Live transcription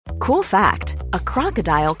Cool fact, a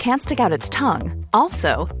crocodile can't stick out its tongue.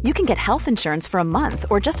 Also, you can get health insurance for a month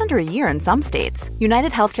or just under a year in some states.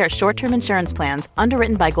 United Healthcare short-term insurance plans,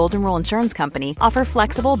 underwritten by Golden Rule Insurance Company, offer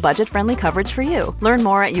flexible, budget-friendly coverage for you. Learn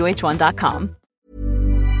more at uh1.com.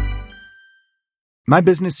 My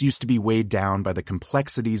business used to be weighed down by the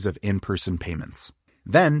complexities of in-person payments.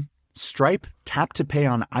 Then, Stripe Tap to Pay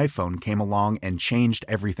on iPhone came along and changed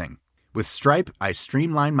everything. With Stripe, I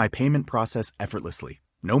streamlined my payment process effortlessly.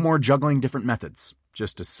 No more juggling different methods.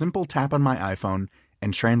 Just a simple tap on my iPhone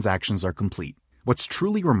and transactions are complete. What's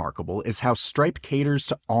truly remarkable is how Stripe caters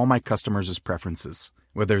to all my customers' preferences.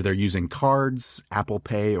 Whether they're using cards, Apple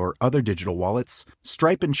Pay, or other digital wallets,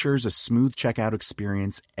 Stripe ensures a smooth checkout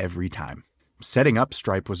experience every time. Setting up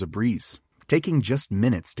Stripe was a breeze, taking just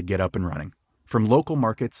minutes to get up and running. From local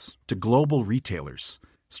markets to global retailers,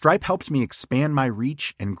 Stripe helped me expand my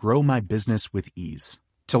reach and grow my business with ease.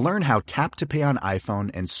 To learn how Tap to Pay on iPhone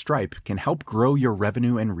and Stripe can help grow your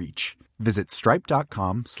revenue and reach, visit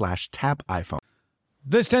stripe.com/tapiphone.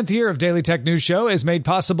 This 10th year of Daily Tech News Show is made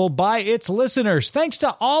possible by its listeners. Thanks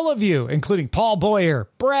to all of you, including Paul Boyer,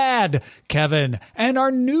 Brad, Kevin, and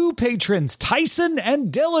our new patrons, Tyson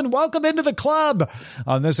and Dylan. Welcome into the club.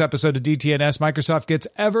 On this episode of DTNS, Microsoft gets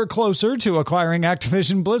ever closer to acquiring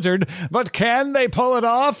Activision Blizzard, but can they pull it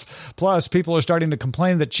off? Plus, people are starting to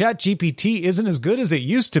complain that ChatGPT isn't as good as it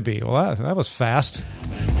used to be. Well, that was fast.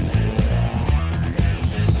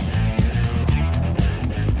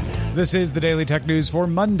 This is the Daily Tech News for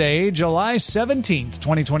Monday, July 17th,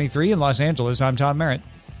 2023 in Los Angeles. I'm Tom Merritt.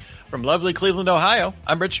 From lovely Cleveland, Ohio,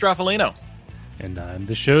 I'm Rich Straffolino. And I'm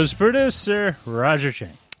the show's producer, Roger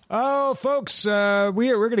Chang. Oh, folks,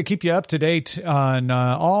 we're going to keep you up to date on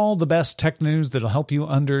all the best tech news that'll help you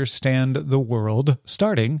understand the world,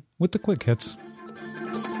 starting with the quick hits.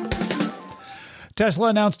 Tesla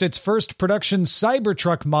announced its first production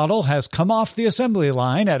Cybertruck model has come off the assembly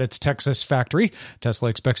line at its Texas factory. Tesla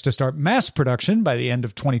expects to start mass production by the end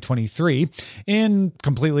of 2023. In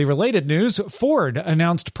completely related news, Ford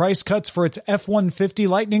announced price cuts for its F-150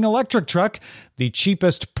 Lightning electric truck. The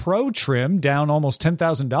cheapest Pro trim, down almost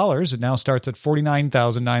 $10,000. It now starts at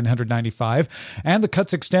 $49,995. And the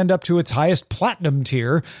cuts extend up to its highest Platinum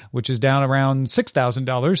tier, which is down around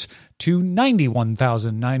 $6,000 to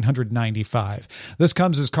 $91,995. This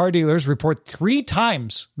comes as car dealers report 3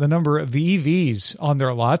 times the number of EVs on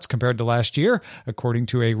their lots compared to last year, according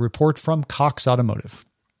to a report from Cox Automotive.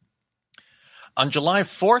 On July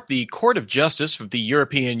 4th, the Court of Justice of the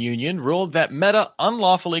European Union ruled that Meta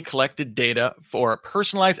unlawfully collected data for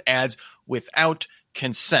personalized ads without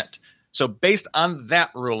consent. So based on that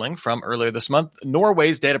ruling from earlier this month,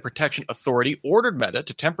 Norway's Data Protection Authority ordered Meta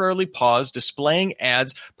to temporarily pause displaying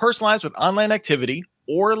ads personalized with online activity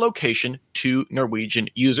or location to Norwegian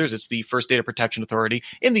users. It's the first data protection authority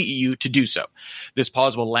in the EU to do so. This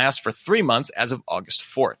pause will last for 3 months as of August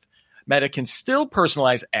 4th. Meta can still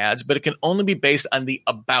personalize ads, but it can only be based on the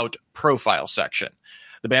About profile section.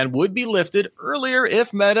 The ban would be lifted earlier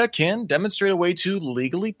if Meta can demonstrate a way to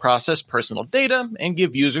legally process personal data and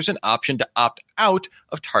give users an option to opt out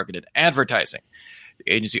of targeted advertising.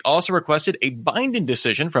 The agency also requested a binding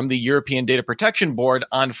decision from the European Data Protection Board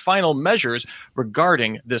on final measures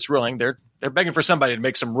regarding this ruling. They're begging for somebody to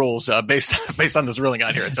make some rules based on this ruling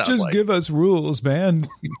out here, it sounds Just like. give us rules, man.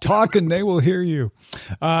 Talk and they will hear you.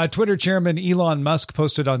 Twitter chairman Elon Musk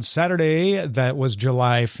posted on Saturday, that was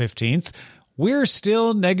July 15th, "We're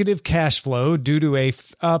still negative cash flow due to a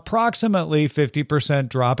approximately 50%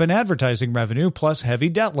 drop in advertising revenue plus heavy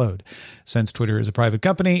debt load. Since Twitter is a private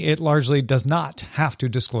company, it largely does not have to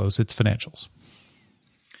disclose its financials."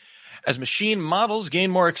 As machine models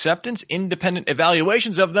gain more acceptance, independent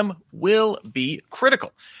evaluations of them will be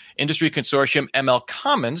critical. Industry consortium ML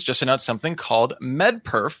Commons just announced something called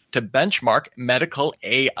MedPerf to benchmark medical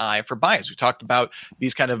AI for bias. We talked about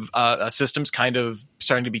these kind of systems kind of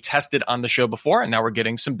starting to be tested on the show before, and now we're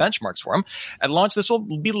getting some benchmarks for them. At launch, this will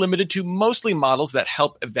be limited to mostly models that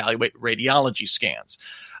help evaluate radiology scans.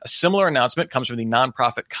 A similar announcement comes from the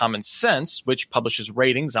nonprofit Common Sense, which publishes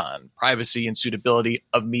ratings on privacy and suitability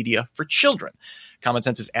of media for children. Common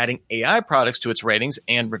Sense is adding AI products to its ratings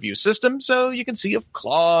and review system, so you can see if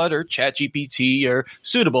Claude or ChatGPT are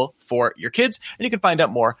suitable for your kids, and you can find out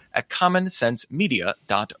more at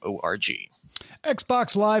commonsensemedia.org.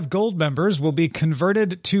 Xbox Live Gold members will be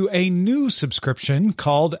converted to a new subscription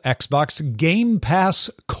called Xbox Game Pass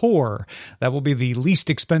Core. That will be the least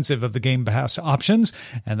expensive of the Game Pass options,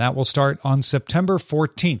 and that will start on September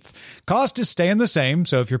 14th. Cost is staying the same,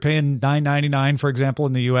 so if you're paying $9.99, for example,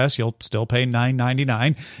 in the U.S., you'll still pay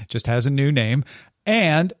 $9.99. It just has a new name.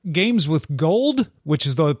 And games with gold, which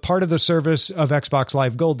is the part of the service of Xbox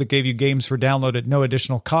Live Gold that gave you games for download at no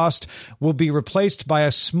additional cost, will be replaced by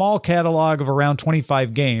a small catalog of around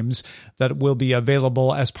 25 games that will be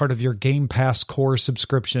available as part of your Game Pass Core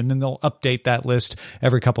subscription, and they'll update that list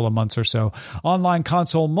every couple of months or so. Online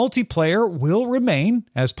console multiplayer will remain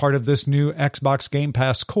as part of this new Xbox Game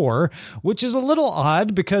Pass Core, which is a little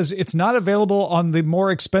odd because it's not available on the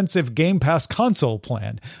more expensive Game Pass console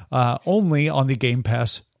plan, only on the Game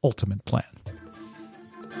Pass Ultimate plan.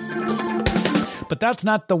 But that's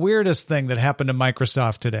not the weirdest thing that happened to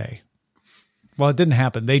Microsoft today. Well, it didn't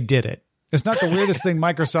happen. They did it. It's not the weirdest thing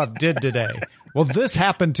Microsoft did today. Well, this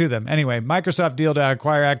happened to them. Anyway, Microsoft deal to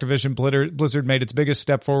acquire Activision Blizzard made its biggest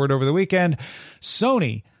step forward over the weekend.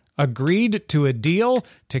 Sony agreed to a deal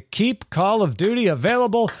to keep Call of Duty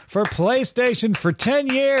available for PlayStation for 10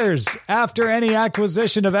 years after any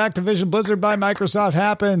acquisition of Activision Blizzard by Microsoft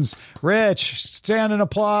happens. Rich, stand and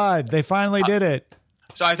applaud. They finally did it.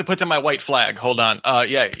 So I have to put to my white flag. Hold on.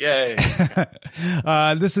 Yay.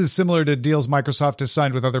 This is similar to deals Microsoft has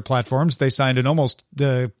signed with other platforms. They signed an almost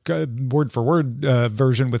word-for-word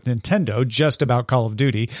version with Nintendo just about Call of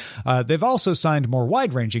Duty. They've also signed more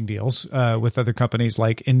wide-ranging deals with other companies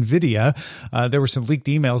like NVIDIA. There were some leaked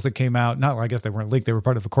emails that came out. I guess they weren't leaked. They were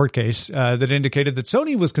part of a court case that indicated that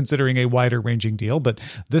Sony was considering a wider-ranging deal, but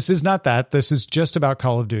this is not that. This is just about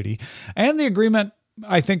Call of Duty. And the agreement,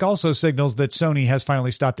 I think, also signals that Sony has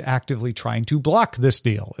finally stopped actively trying to block this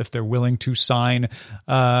deal if they're willing to sign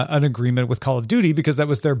an agreement with Call of Duty, because that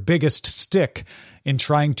was their biggest stick in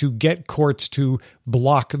trying to get courts to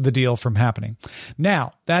block the deal from happening.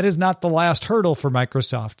 Now, that is not the last hurdle for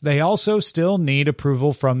Microsoft. They also still need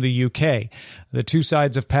approval from the UK. The two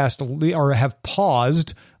sides have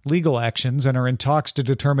paused legal actions and are in talks to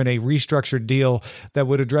determine a restructured deal that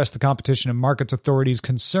would address the Competition and Markets Authority's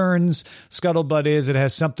concerns. Scuttlebutt is it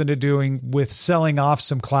has something to do with selling off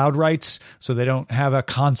some cloud rights so they don't have a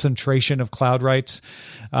concentration of cloud rights,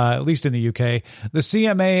 at least in the UK. The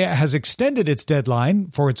CMA has extended its deadline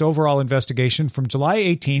for its overall investigation from July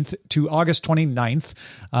 18th to August 29th,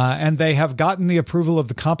 and they have gotten the approval of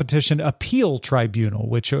the Competition Appeal Tribunal,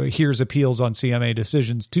 which hears appeals on CMA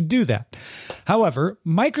decisions, to do that. However,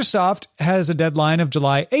 Microsoft has a deadline of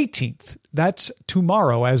July 18th. That's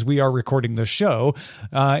tomorrow as we are recording the show,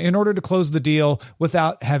 in order to close the deal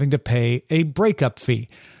without having to pay a breakup fee.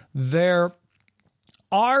 There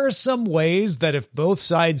are some ways that if both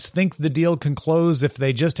sides think the deal can close, if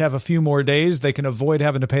they just have a few more days, they can avoid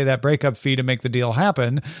having to pay that breakup fee to make the deal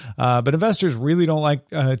happen. But investors really don't like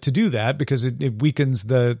to do that because it weakens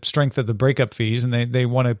the strength of the breakup fees, and they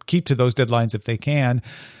want to keep to those deadlines if they can.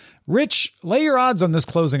 Rich, lay your odds on this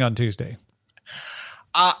closing on Tuesday.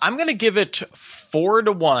 I'm going to give it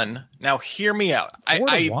 4-1. Now, hear me out. I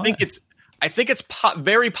think it's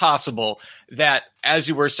very possible that, as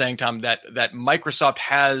you were saying, Tom, that Microsoft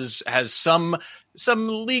has some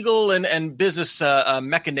legal and business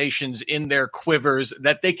machinations in their quivers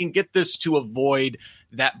that they can get this to avoid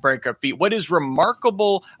that breakup fee. What is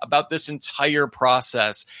remarkable about this entire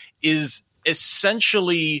process is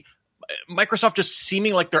essentially Microsoft just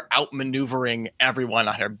seeming like they're outmaneuvering everyone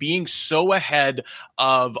out here, being so ahead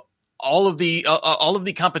of all of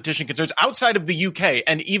the competition concerns outside of the UK,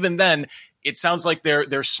 and even then, it sounds like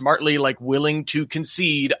they're smartly willing to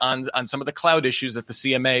concede on some of the cloud issues that the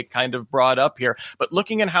CMA kind of brought up here. But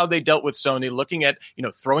looking at how they dealt with Sony, looking at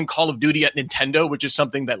throwing Call of Duty at Nintendo, which is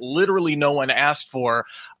something that literally no one asked for,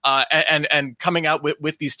 and coming out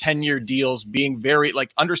with these 10-year deals, being very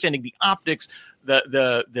understanding the optics,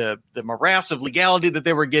 the morass of legality that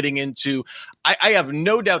they were getting into. I have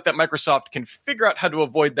no doubt that Microsoft can figure out how to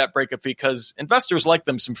avoid that breakup fee because investors like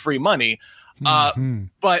them some free money.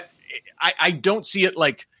 But I don't see it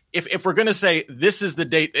if we're going to say this is the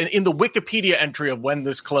date in the Wikipedia entry of when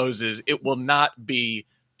this closes, it will not be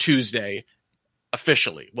Tuesday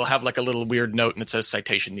officially. We'll have a little weird note and it says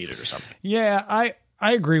citation needed or something. Yeah, I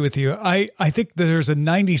agree with you. I think there's a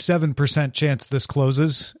 97% chance this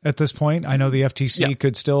closes at this point. I know the FTC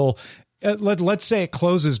could still, let's say it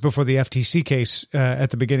closes before the FTC case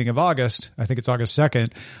at the beginning of August. I think it's August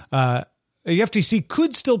 2nd. The FTC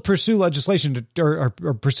could still pursue legislation or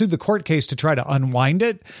pursue the court case to try to unwind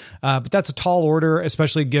it. But that's a tall order,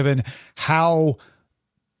 especially given how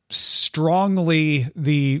strongly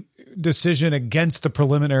the decision against the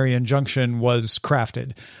preliminary injunction was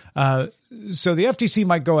crafted. So the FTC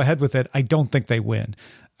might go ahead with it. I don't think they win.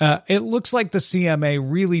 It looks like the CMA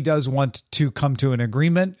really does want to come to an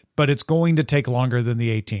agreement, but it's going to take longer than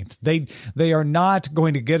the 18th. They are not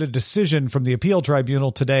going to get a decision from the appeal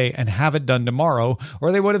tribunal today and have it done tomorrow,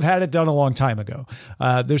 or they would have had it done a long time ago.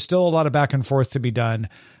 There's still a lot of back and forth to be done.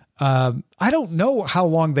 I don't know how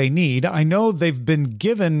long they need. I know they've been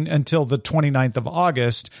given until the 29th of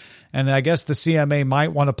August, and I guess the CMA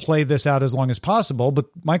might want to play this out as long as possible, but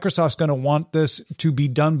Microsoft's going to want this to be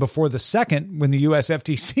done before the 2nd when the US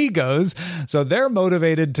FTC goes. So they're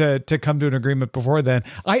motivated to come to an agreement before then.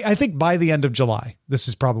 I think by the end of July, this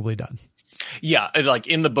is probably done. Yeah, like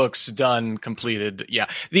in the books, done, completed. Yeah.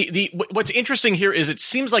 What's interesting here is it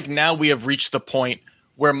seems like now we have reached the point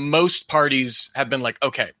where most parties have been like,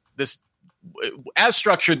 okay, this as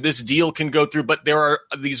structured, this deal can go through, but there are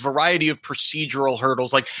these variety of procedural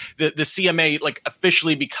hurdles. Like the CMA, like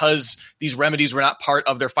officially, because these remedies were not part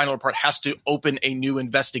of their final report, has to open a new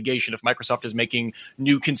investigation if Microsoft is making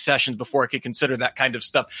new concessions before it can consider that kind of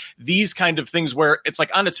stuff. These kind of things where it's like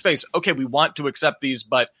on its face, okay, we want to accept these,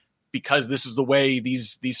 but because this is the way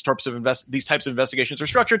these types of investigations are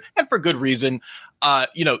structured, and for good reason,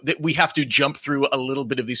 that we have to jump through a little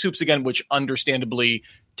bit of these hoops again, which understandably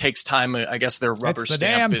takes time. I guess their rubber it's the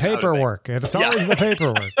stamp damn paperwork. It's always the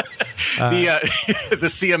paperwork. The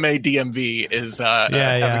CMA DMV is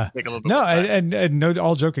take a little bit no, and no,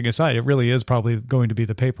 all joking aside, it really is probably going to be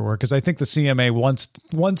the paperwork, because I think the CMA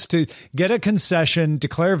wants to get a concession,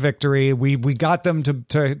 declare victory. We got them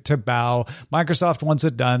to bow. Microsoft wants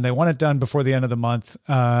it done. They want it done before the end of the month.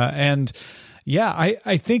 I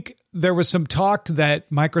think there was some talk that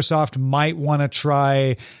Microsoft might want to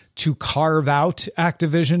try to carve out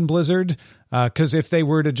Activision Blizzard, because if they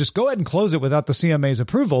were to just go ahead and close it without the CMA's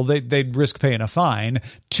approval, they'd risk paying a fine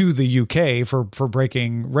to the UK for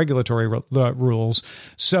breaking regulatory rules.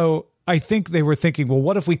 So I think they were thinking, well,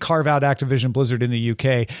 what if we carve out Activision Blizzard in the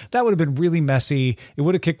UK? That would have been really messy. It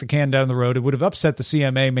would have kicked the can down the road. It would have upset the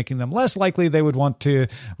CMA, making them less likely they would want to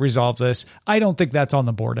resolve this. I don't think that's on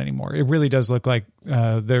the board anymore. It really does look like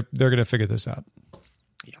they're going to figure this out.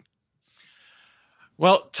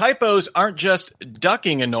 Well, typos aren't just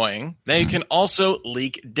ducking annoying. They can also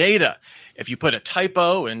leak data. If you put a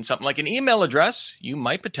typo in something like an email address, you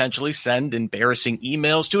might potentially send embarrassing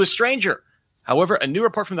emails to a stranger. However, a new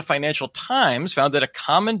report from the Financial Times found that a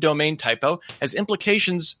common domain typo has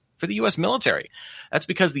implications for the U.S. military. That's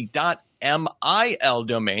because the .mil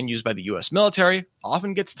domain used by the U.S. military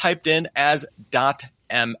often gets typed in as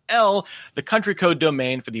 .ml, the country code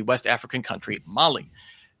domain for the West African country Mali.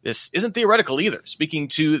 This isn't theoretical either. Speaking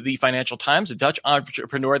to the Financial Times, a Dutch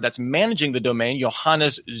entrepreneur that's managing the domain,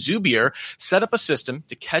 Johannes Zubier, set up a system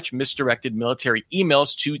to catch misdirected military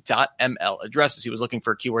emails to .ml addresses. He was looking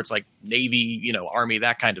for keywords like Navy, Army,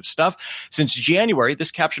 that kind of stuff. Since January, this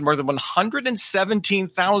captured more than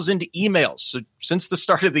 117,000 emails. So since the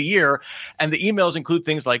start of the year, and the emails include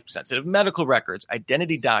things like sensitive medical records,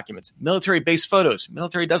 identity documents, military-based photos.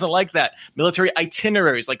 Military doesn't like that. Military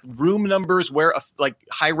itineraries, like room numbers where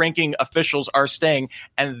high-ranking officials are staying,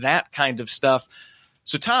 and that kind of stuff.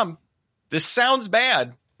 So, Tom, this sounds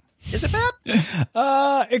bad. Is it bad?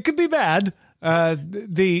 It could be bad.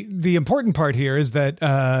 The important part here is that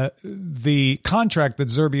the contract that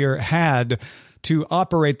Zubier had to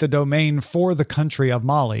operate the domain for the country of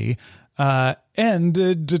Mali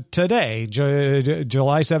ended today,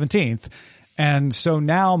 July 17th. And so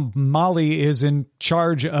now Mali is in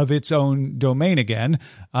charge of its own domain again.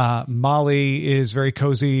 Mali is very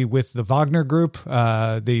cozy with the Wagner Group,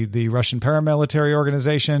 the Russian paramilitary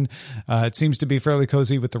organization. It seems to be fairly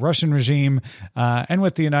cozy with the Russian regime, and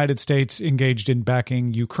with the United States engaged in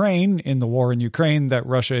backing Ukraine in the war in Ukraine that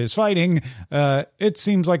Russia is fighting. It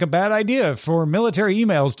seems like a bad idea for military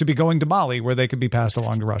emails to be going to Mali, where they could be passed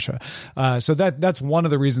along to Russia. So that's one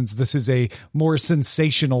of the reasons this is a more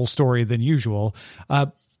sensational story than usual.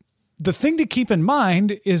 The thing to keep in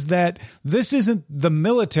mind is that this isn't the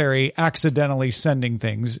military accidentally sending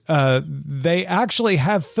things. They actually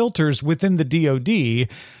have filters within the DoD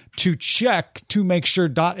to check to make sure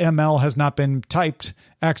 .ml has not been typed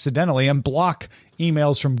accidentally and block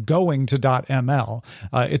emails from going to .ml.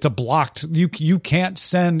 It's a blocked, you can't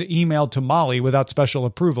send email to Mali without special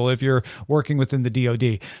approval if you're working within the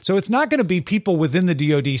DoD. So it's not going to be people within the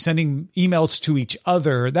DoD sending emails to each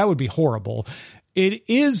other. That would be horrible. It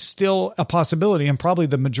is still a possibility, and probably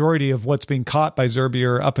the majority of what's being caught by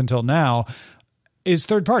Zubier up until now is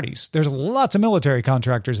third parties. There's lots of military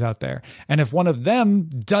contractors out there. And if one of them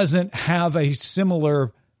doesn't have a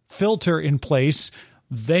similar filter in place,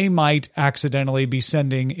 they might accidentally be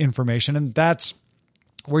sending information. And that's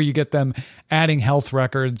where you get them adding health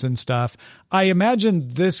records and stuff. I imagine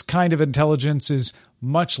this kind of intelligence is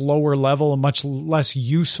much lower level and much less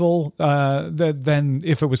useful than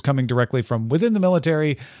if it was coming directly from within the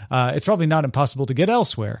military. It's probably not impossible to get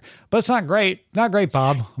elsewhere, but it's not great. Not great,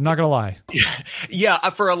 Bob. I'm not going to lie. Yeah,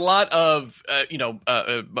 for a lot of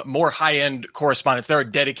more high-end correspondence, there are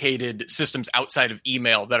dedicated systems outside of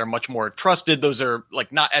email that are much more trusted. Those are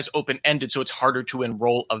like not as open-ended, so it's harder to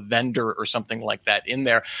enroll a vendor or something like that in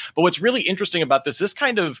there. But what's really interesting about this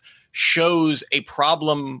kind of shows a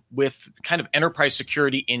problem with kind of enterprise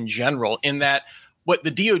security in general, in that what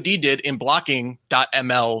the DoD did in blocking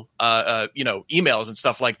 .ml, emails and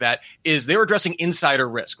stuff like that is they were addressing insider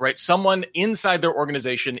risk, right? Someone inside their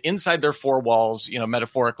organization, inside their four walls,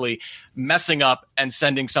 metaphorically messing up and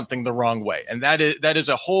sending something the wrong way. And that is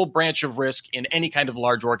a whole branch of risk in any kind of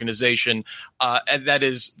large organization. And that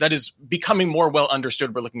is becoming more well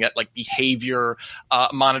understood. We're looking at like behavior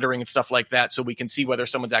monitoring and stuff like that. So we can see whether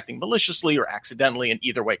someone's acting maliciously or accidentally, and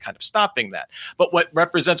either way kind of stopping that. But what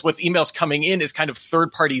represents with emails coming in is kind of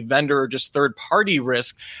third-party vendor or just third-party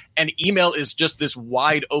risk. And email is just this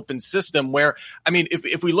wide open system where, I mean,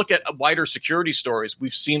 if we look at wider security stories,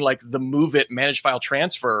 we've seen like the Move It managed file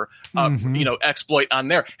transfer, exploit on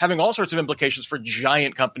there, having all sorts of implications for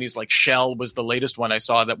giant companies like Shell was the latest one I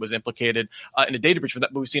saw that was implicated in a data breach for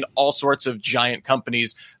that. But we've seen all sorts of giant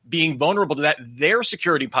companies being vulnerable to that. Their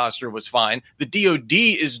security posture was fine. The DoD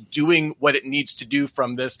is doing what it needs to do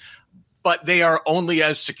from this, but they are only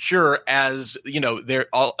as secure as, their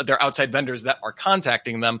outside vendors that are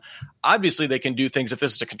contacting them. Obviously, they can do things. If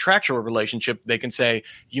this is a contractual relationship, they can say,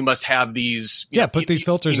 you must have these. Put these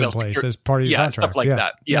filters in place as part of your contract. Stuff like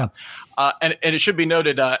that. Yeah. And it should be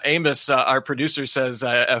noted, Amos, our producer, says,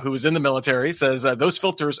 who was in the military, says those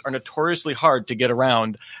filters are notoriously hard to get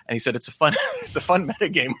around. And he said it's a fun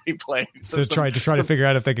metagame we play. So try to figure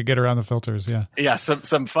out if they could get around the filters. Yeah. Yeah.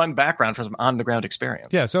 Some fun background from some on the ground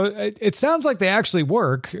experience. Yeah. So it sounds like they actually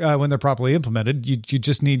work when they're properly implemented. You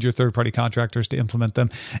just need your third party contractors to implement them.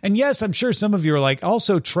 And yes, I'm sure some of you are like,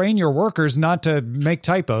 also train your workers not to make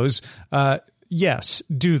typos. Yes,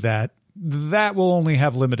 do that. That will only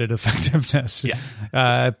have limited effectiveness.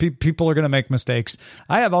 Yeah. People are going to make mistakes.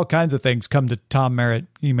 I have all kinds of things come to Tom Merritt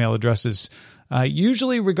email addresses,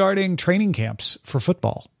 usually regarding training camps for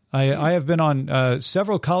football. I have been on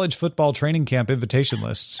several college football training camp invitation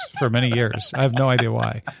lists for many years. I have no idea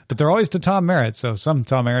why, but they're always to Tom Merritt. So some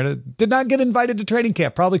Tom Merritt did not get invited to training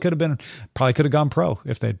camp. Probably could have gone pro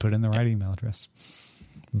if they'd put in the right email address,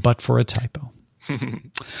 but for a typo.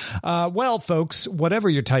 Well, folks, whatever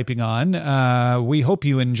you're typing on, we hope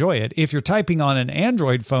you enjoy it. If you're typing on an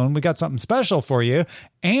Android phone, we got something special for you.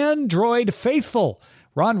 Android Faithful.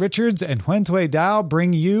 Ron Richards and Huentui Dao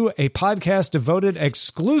bring you a podcast devoted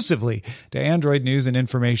exclusively to Android news and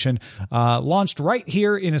information, launched right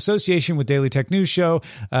here in association with Daily Tech News Show.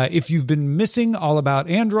 If you've been missing all about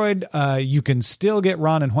Android, you can still get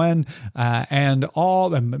Ron and Huen, and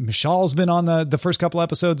Mishal's been on the first couple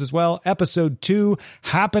episodes as well. Episode 2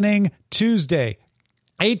 happening Tuesday,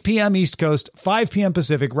 8 p.m. East Coast, 5 p.m.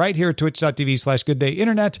 Pacific, right here at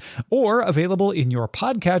twitch.tv/GoodDayInternet, or available in your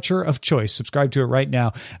podcatcher of choice. Subscribe to it right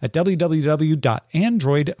now at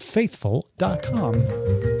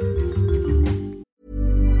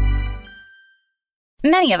www.androidfaithful.com.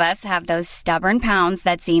 Many of us have those stubborn pounds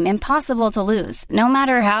that seem impossible to lose, no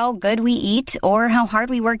matter how good we eat or how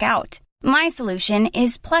hard we work out. My solution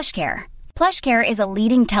is PlushCare. PlushCare is a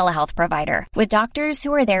leading telehealth provider with doctors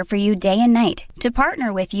who are there for you day and night to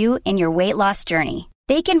partner with you in your weight loss journey.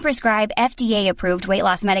 They can prescribe FDA-approved weight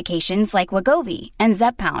loss medications like Wegovy and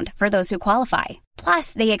Zepbound for those who qualify.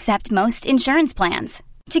 Plus, they accept most insurance plans.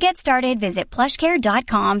 To get started, visit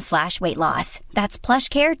plushcare.com/weightloss. That's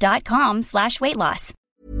plushcare.com/weightloss.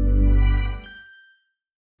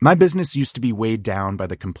 My business used to be weighed down by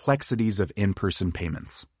the complexities of in-person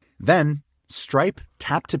payments. Then Stripe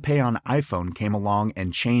Tap to Pay on iPhone came along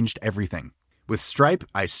and changed everything. With Stripe,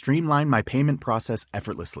 I streamlined my payment process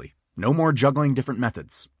effortlessly. No more juggling different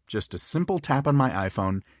methods. Just a simple tap on my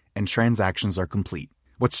iPhone and transactions are complete.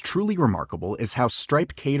 What's truly remarkable is how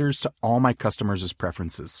Stripe caters to all my customers'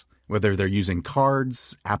 preferences. Whether they're using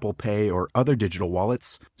cards, Apple Pay, or other digital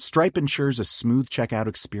wallets, Stripe ensures a smooth checkout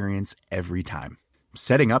experience every time.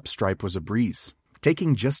 Setting up Stripe was a breeze,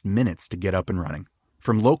 taking just minutes to get up and running.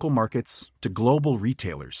 From local markets to global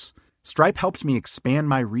retailers, Stripe helped me expand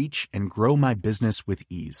my reach and grow my business with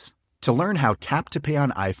ease. To learn how Tap to Pay on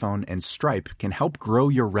iPhone and Stripe can help grow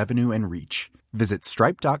your revenue and reach, visit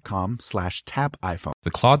stripe.com/tapiphone. The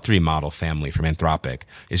Claude 3 model family from Anthropic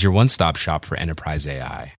is your one-stop shop for enterprise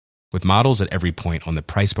AI. With models at every point on the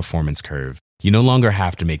price-performance curve, you no longer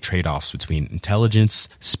have to make trade-offs between intelligence,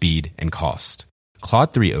 speed, and cost.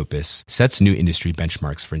 Claude 3 Opus sets new industry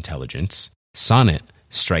benchmarks for intelligence. Sonnet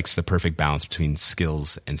strikes the perfect balance between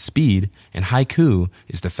skills and speed. And Haiku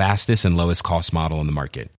is the fastest and lowest cost model in the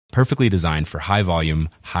market, perfectly designed for high volume,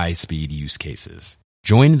 high speed use cases.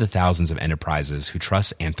 Join the thousands of enterprises who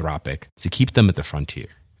trust Anthropic to keep them at the frontier.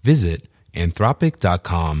 Visit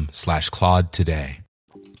anthropic.com/Claude today.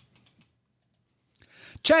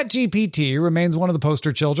 ChatGPT remains one of the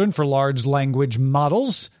poster children for large language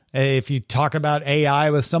models. If you talk about AI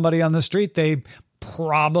with somebody on the street, they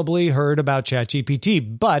probably heard about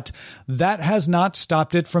ChatGPT, but that has not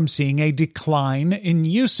stopped it from seeing a decline in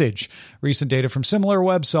usage. Recent data from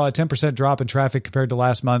SimilarWeb saw a 10% drop in traffic compared to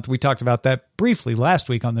last month. We talked about that briefly last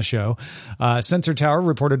week on the show. Sensor Tower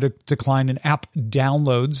reported a decline in app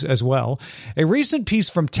downloads as well. A recent piece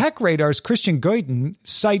from Tech Radar's Christian Goiten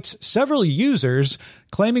cites several users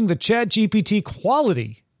claiming the ChatGPT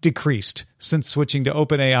quality decreased since switching to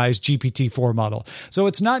OpenAI's GPT-4 model. So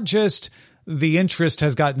it's not just the interest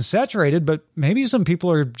has gotten saturated, but maybe some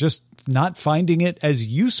people are just not finding it as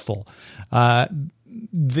useful.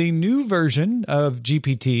 The new version of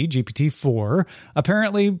GPT-4,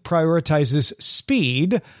 apparently prioritizes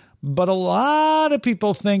speed, but a lot of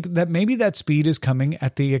people think that maybe that speed is coming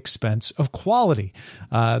at the expense of quality.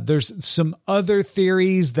 There's some other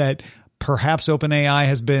theories that perhaps OpenAI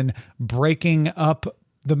has been breaking up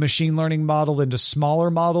the machine learning model into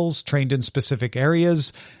smaller models trained in specific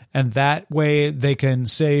areas, and that way they can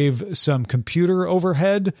save some computer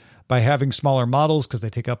overhead by having smaller models because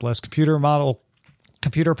they take up less computer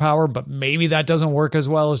power, but maybe that doesn't work as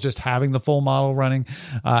well as just having the full model running.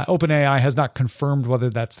 OpenAI has not confirmed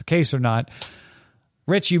whether that's the case or not.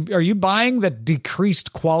 Rich, are you buying that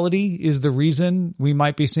decreased quality is the reason we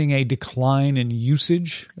might be seeing a decline in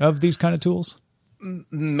usage of these kind of tools?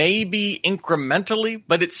 Maybe incrementally,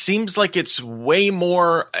 but it seems like it's way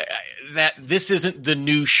more that this isn't the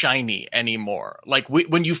new shiny anymore. Like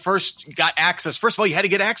when you first got access, first of all, you had to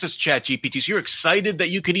get access to ChatGPT. So you're excited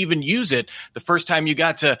that you could even use it the first time you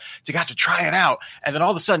got to try it out. And then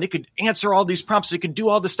all of a sudden it could answer all these prompts. It could do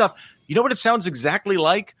all this stuff. You know what it sounds exactly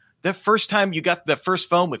like? The first time you got the first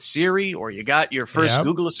phone with Siri, or you got your first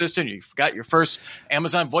Google Assistant, or you got your first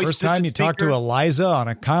Amazon voice assistant. First time you talked to Eliza on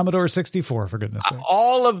a Commodore 64, for goodness sake.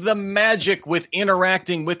 All of the magic with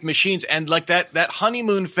interacting with machines, and like that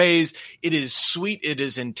honeymoon phase, it is sweet, it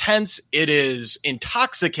is intense, it is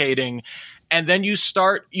intoxicating. And then you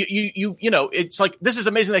start, you know, it's like, this is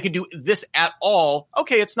amazing. They can do this at all.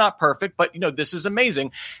 Okay, it's not perfect, but this is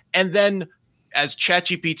amazing. And then as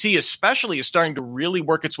ChatGPT especially is starting to really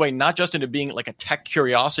work its way, not just into being like a tech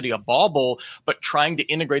curiosity, a bauble, but trying to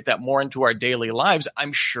integrate that more into our daily lives,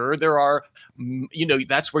 I'm sure there are,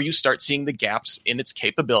 that's where you start seeing the gaps in its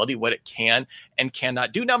capability, what it can and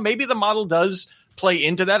cannot do. Now, maybe the model does play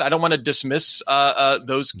into that. I don't want to dismiss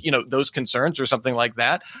those concerns or something like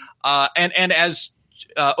that. And as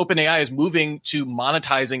OpenAI is moving to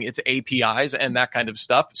monetizing its APIs and that kind of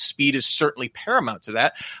stuff, speed is certainly paramount to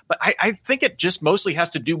that. But I think it just mostly has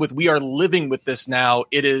to do with, we are living with this now.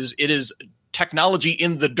 It is technology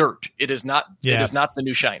in the dirt. It is not. Yeah. It is not the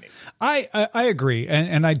new shiny. I agree,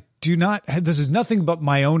 and I do not. This is nothing but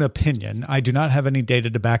my own opinion. I do not have any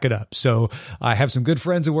data to back it up. So I have some good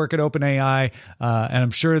friends who work at OpenAI, and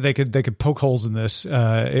I'm sure they could poke holes in this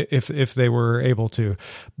if they were able to.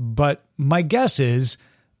 But my guess is,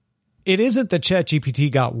 it isn't that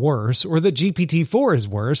ChatGPT got worse or that GPT-4 is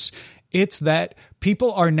worse. It's that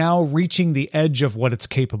people are now reaching the edge of what it's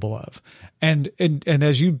capable of. And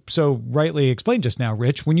as you so rightly explained just now,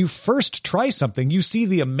 Rich, when you first try something, you see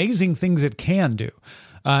the amazing things it can do.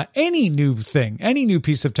 Any new thing, any new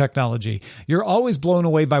piece of technology, you're always blown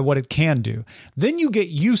away by what it can do. Then you get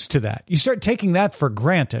used to that. You start taking that for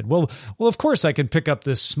granted. Well, of course I can pick up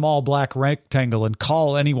this small black rectangle and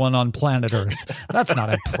call anyone on planet Earth. That's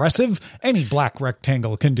not impressive. Any black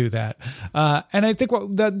rectangle can do that. And I think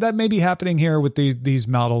that may be happening here with these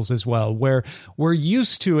models as well, where we're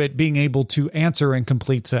used to it being able to answer in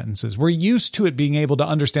complete sentences. We're used to it being able to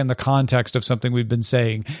understand the context of something we've been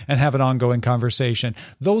saying and have an ongoing conversation.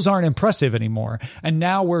 Those aren't impressive anymore. And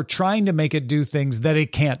now we're trying to make it do things that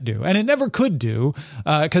it can't do. And it never could do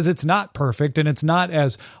because it's not perfect and it's not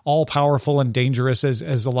as all-powerful and dangerous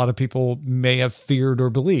as a lot of people may have feared or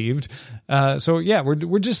believed. So, yeah,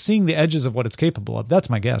 we're just seeing the edges of what it's capable of. That's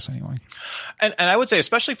my guess anyway. And I would say,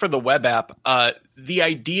 especially for the web app, the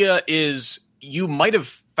idea is you might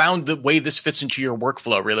have found the way this fits into your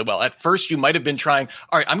workflow really well. At first, you might have been trying,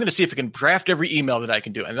 all right, I'm going to see if it can draft every email that I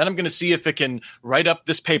can do. And then I'm going to see if it can write up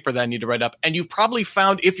this paper that I need to write up. And you've probably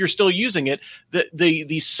found, if you're still using it, the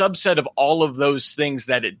subset of all of those things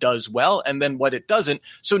that it does well and then what it doesn't.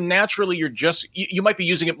 So naturally, you might be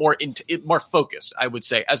using it more focused, I would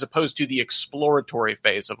say, as opposed to the exploratory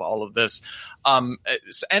phase of all of this.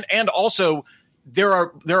 And also, there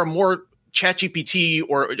are more ChatGPT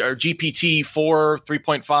or GPT-4,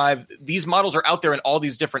 3.5, these models are out there in all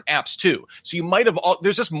these different apps too. So you might have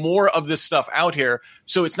there's just more of this stuff out here.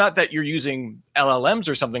 So it's not that you're using LLMs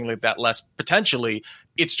or something like that less potentially.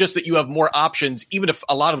 It's just that you have more options, even if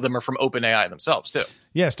a lot of them are from OpenAI themselves too.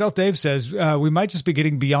 Yeah, Stealth Dave says we might just be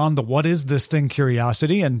getting beyond the what is this thing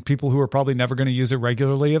curiosity, and people who are probably never going to use it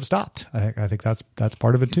regularly have stopped. I think that's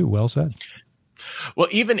part of it too. Well said. Well,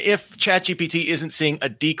 even if ChatGPT isn't seeing a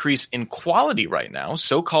decrease in quality right now,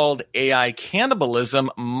 so-called AI cannibalism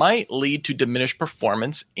might lead to diminished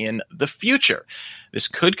performance in the future. This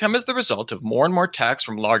could come as the result of more and more text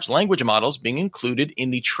from large language models being included in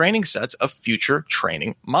the training sets of future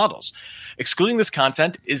training models. Excluding this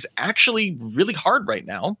content is actually really hard right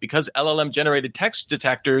now because LLM-generated text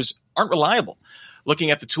detectors aren't reliable.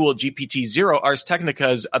 Looking at the tool GPT-0, Ars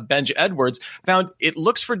Technica's Benj Edwards found it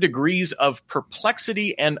looks for degrees of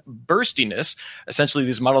perplexity and burstiness. Essentially,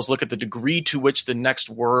 these models look at the degree to which the next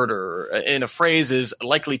word or in a phrase is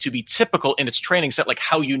likely to be typical in its training set, like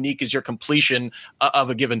how unique is your completion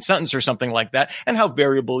of a given sentence or something like that, and how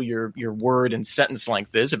variable your word and sentence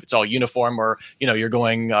length is, if it's all uniform or, you're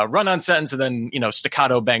going run-on sentence and then,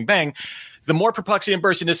 staccato, bang, bang. The more perplexity and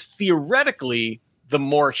burstiness, theoretically, the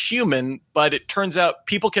more human, but it turns out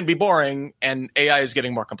people can be boring and AI is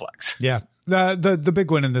getting more complex. Yeah. The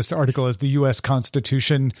big one in this article is the U.S.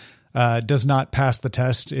 Constitution does not pass the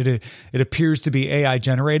test. It appears to be AI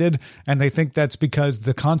generated, and they think that's because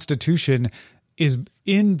the Constitution is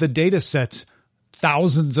in the data sets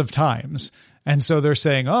thousands of times. And so they're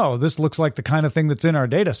saying, oh, this looks like the kind of thing that's in our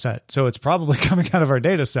data set. So it's probably coming out of our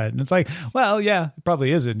data set. And it's like, well, yeah, it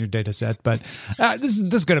probably is in your data set. But this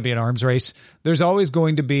is going to be an arms race. There's always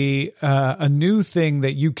going to be a new thing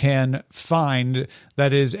that you can find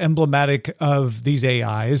that is emblematic of these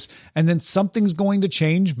AIs. And then something's going to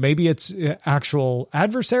change. Maybe it's actual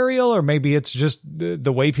adversarial, or maybe it's just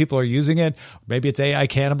the way people are using it. Maybe it's AI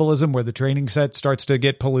cannibalism, where the training set starts to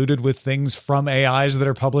get polluted with things from AIs that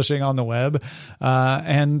are publishing on the web.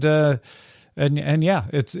 And yeah,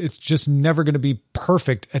 it's just never going to be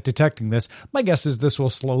perfect at detecting this. My guess is this will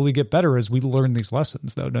slowly get better as we learn these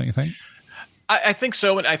lessons, though, don't you think? I think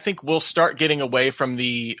so, and I think we'll start getting away from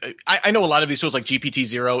the. I know a lot of these tools like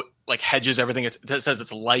GPT-0 like hedges everything. That says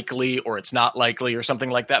it's likely or it's not likely or something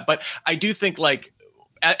like that. But I do think like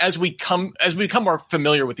as we become more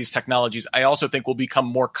familiar with these technologies, I also think we'll become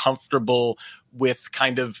more comfortable with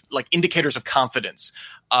kind of like indicators of confidence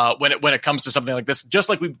when it comes to something like this. Just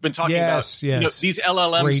like we've been talking about, these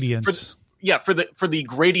LLMs. Gradients. For the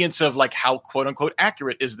gradients of like how quote unquote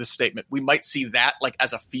accurate is this statement, we might see that like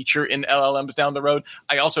as a feature in LLMs down the road.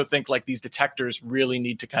 I also think like these detectors really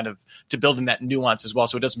need to kind of to build in that nuance as well,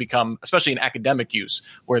 so it doesn't become, especially in academic use,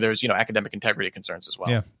 where there's academic integrity concerns as well.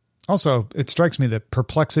 Yeah. Also, it strikes me that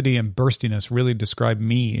perplexity and burstiness really describe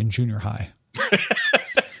me in junior high.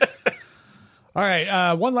 All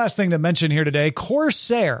right, one last thing to mention here today,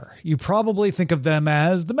 Corsair. You probably think of them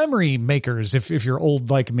as the memory makers if you're old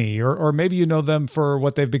like me, or maybe you know them for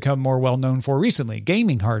what they've become more well-known for recently,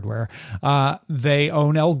 gaming hardware. They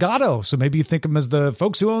own Elgato, so maybe you think of them as the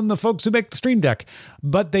folks who own the folks who make the Stream Deck.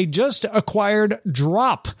 But they just acquired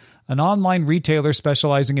Drop, an online retailer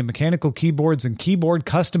specializing in mechanical keyboards and keyboard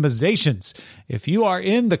customizations. If you are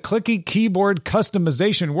in the clicky keyboard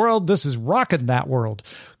customization world, this is rocking that world.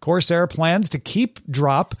 Corsair plans to keep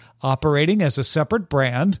Drop operating as a separate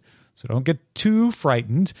brand, so don't get too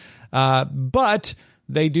frightened. But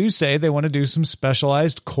they do say they want to do some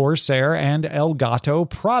specialized Corsair and Elgato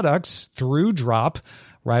products through Drop,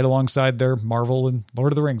 right alongside their Marvel and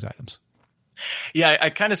Lord of the Rings items. Yeah,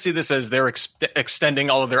 I kind of see this as they're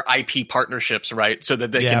extending all of their IP partnerships, right? So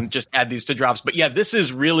that they can just add these to Drops. But yeah, this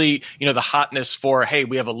is really, the hotness for, hey,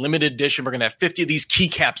 we have a limited edition. We're going to have 50 of these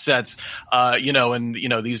keycap sets,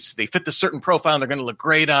 these, they fit the certain profile and they're going to look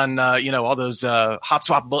great on, all those hot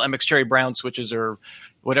swappable MX Cherry Brown switches or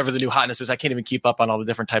whatever the new hotness is. I can't even keep up on all the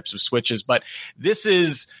different types of switches. But this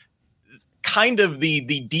is kind of the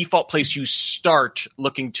default place you start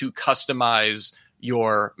looking to customize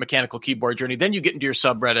your mechanical keyboard journey. Then you get into your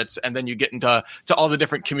subreddits, and then you get into all the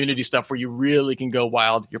different community stuff where you really can go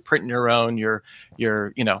wild. You're printing your own, you're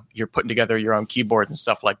putting together your own keyboard and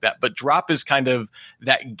stuff like that. But Drop is kind of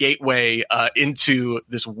that gateway into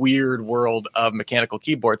this weird world of mechanical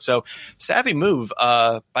keyboards. So savvy move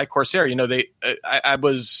by Corsair.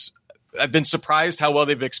 I've been surprised how well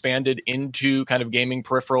they've expanded into kind of gaming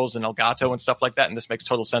peripherals and Elgato and stuff like that. And this makes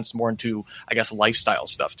total sense more into, I guess, lifestyle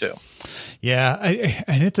stuff too. Yeah.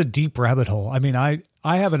 And it's a deep rabbit hole. I mean, I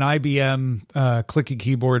have an IBM clicky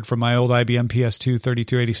keyboard from my old IBM PS2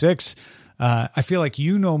 3286. I feel like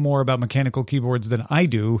you know more about mechanical keyboards than I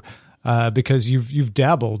do because you've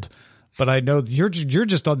dabbled, but I know you're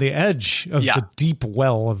just on the edge of the deep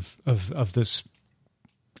well of this.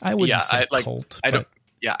 I wouldn't say cult.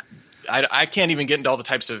 I can't even get into all the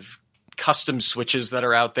types of custom switches that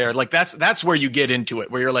are out there. Like that's where you get into it,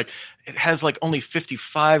 where you're like, it has like only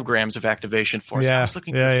 55 grams of activation force. I was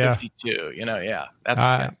looking for 52,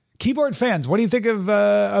 that's keyboard fans. What do you think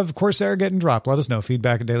of Corsair getting dropped? Let us know.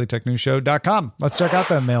 Feedback at dailytechnewsshow.com. Let's check out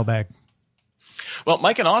the mailbag. Well,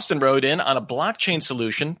 Mike in Austin wrote in on a blockchain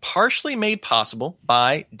solution partially made possible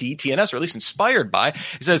by DTNS, or at least inspired by.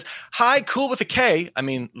 He says, "Hi, cool with a K. I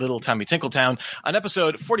mean, Little Tommy Tinkletown on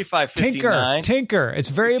episode 4559." Tinker. It's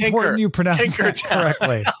very important you pronounce that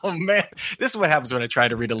correctly. Oh, man. This is what happens when I try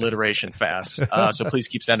to read alliteration fast. So please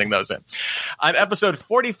keep sending those in. On episode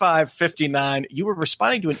 4559, you were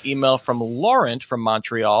responding to an email from Laurent from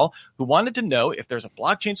Montreal, who wanted to know if there's a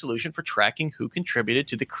blockchain solution for tracking who contributed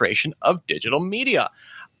to the creation of digital media.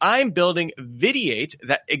 I'm building Videate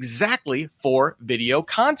that exactly for video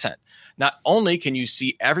content. Not only can you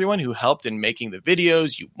see everyone who helped in making the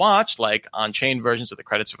videos you watch, like on-chain versions of the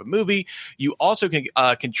credits of a movie, you also can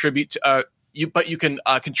contribute to you can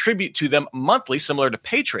contribute to them monthly, similar to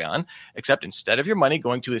Patreon, except instead of your money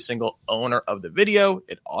going to a single owner of the video,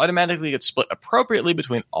 it automatically gets split appropriately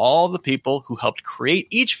between all the people who helped create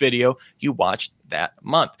each video you watched that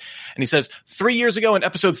month. And he says, 3 years ago in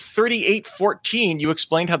episode 3814, you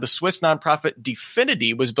explained how the Swiss nonprofit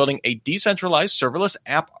Dfinity was building a decentralized serverless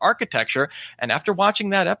app architecture. And after watching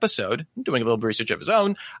that episode, doing a little research of his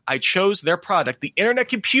own, I chose their product, the Internet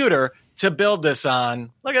Computer, to build this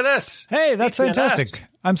on. Look at this. Hey, that's DTNS. Fantastic.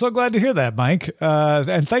 I'm so glad to hear that, Mike.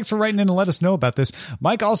 And thanks for writing in and let us know about this.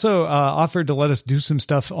 Mike also offered to let us do some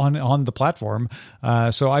stuff on the platform.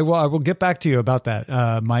 So I will get back to you about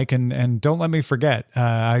that, Mike, and don't let me forget.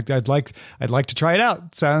 I'd like to try it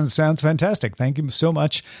out. Sounds fantastic. Thank you so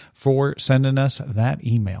much for sending us that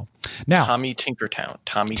email. Now, Tommy Tinkertown.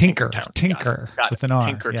 Tinker with an R.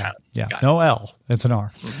 Tinkertown. Yeah. No L. It's an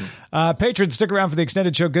R. Mm-hmm. Patrons, stick around for the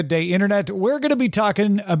extended show. Good Day Internet. We're going to be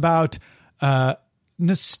talking about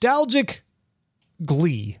nostalgic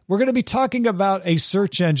glee. We're going to be talking about a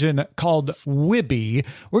search engine called Wibby.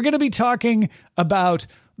 We're going to be talking about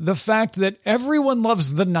the fact that everyone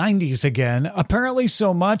loves the 90s again, apparently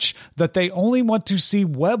so much that they only want to see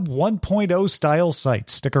Web 1.0 style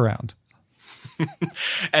sites. Stick around.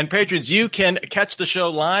 And patrons, you can catch the show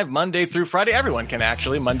live Monday through Friday. Everyone can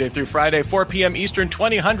actually, Monday through Friday, 4 p.m. Eastern,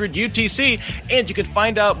 2000 UTC. And you can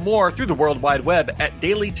find out more through the World Wide Web at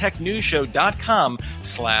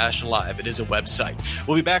dailytechnewsshow.com/live. It is a website.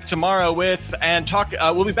 We'll be back tomorrow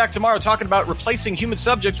talking about replacing human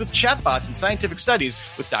subjects with chatbots in scientific studies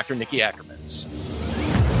with Dr. Nikki Ackermans.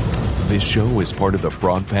 This show is part of the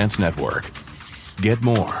Frog Pants Network. Get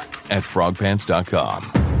more at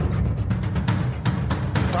frogpants.com.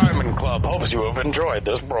 Diamond Club hopes you have enjoyed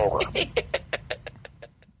this program.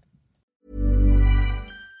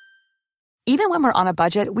 Even when we're on a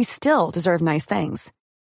budget, we still deserve nice things.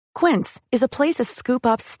 Quince is a place to scoop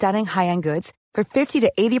up stunning high-end goods for 50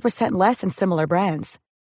 to 80% less than similar brands.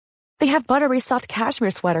 They have buttery soft cashmere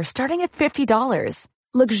sweaters starting at $50,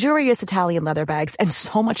 luxurious Italian leather bags, and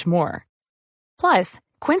so much more. Plus,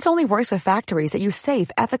 Quince only works with factories that use safe,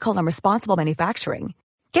 ethical, and responsible manufacturing.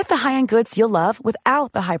 Get the high-end goods you'll love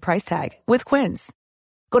without the high price tag with Quince.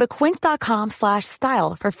 Go to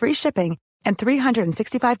quince.com/style for free shipping and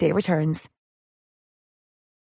 365-day returns.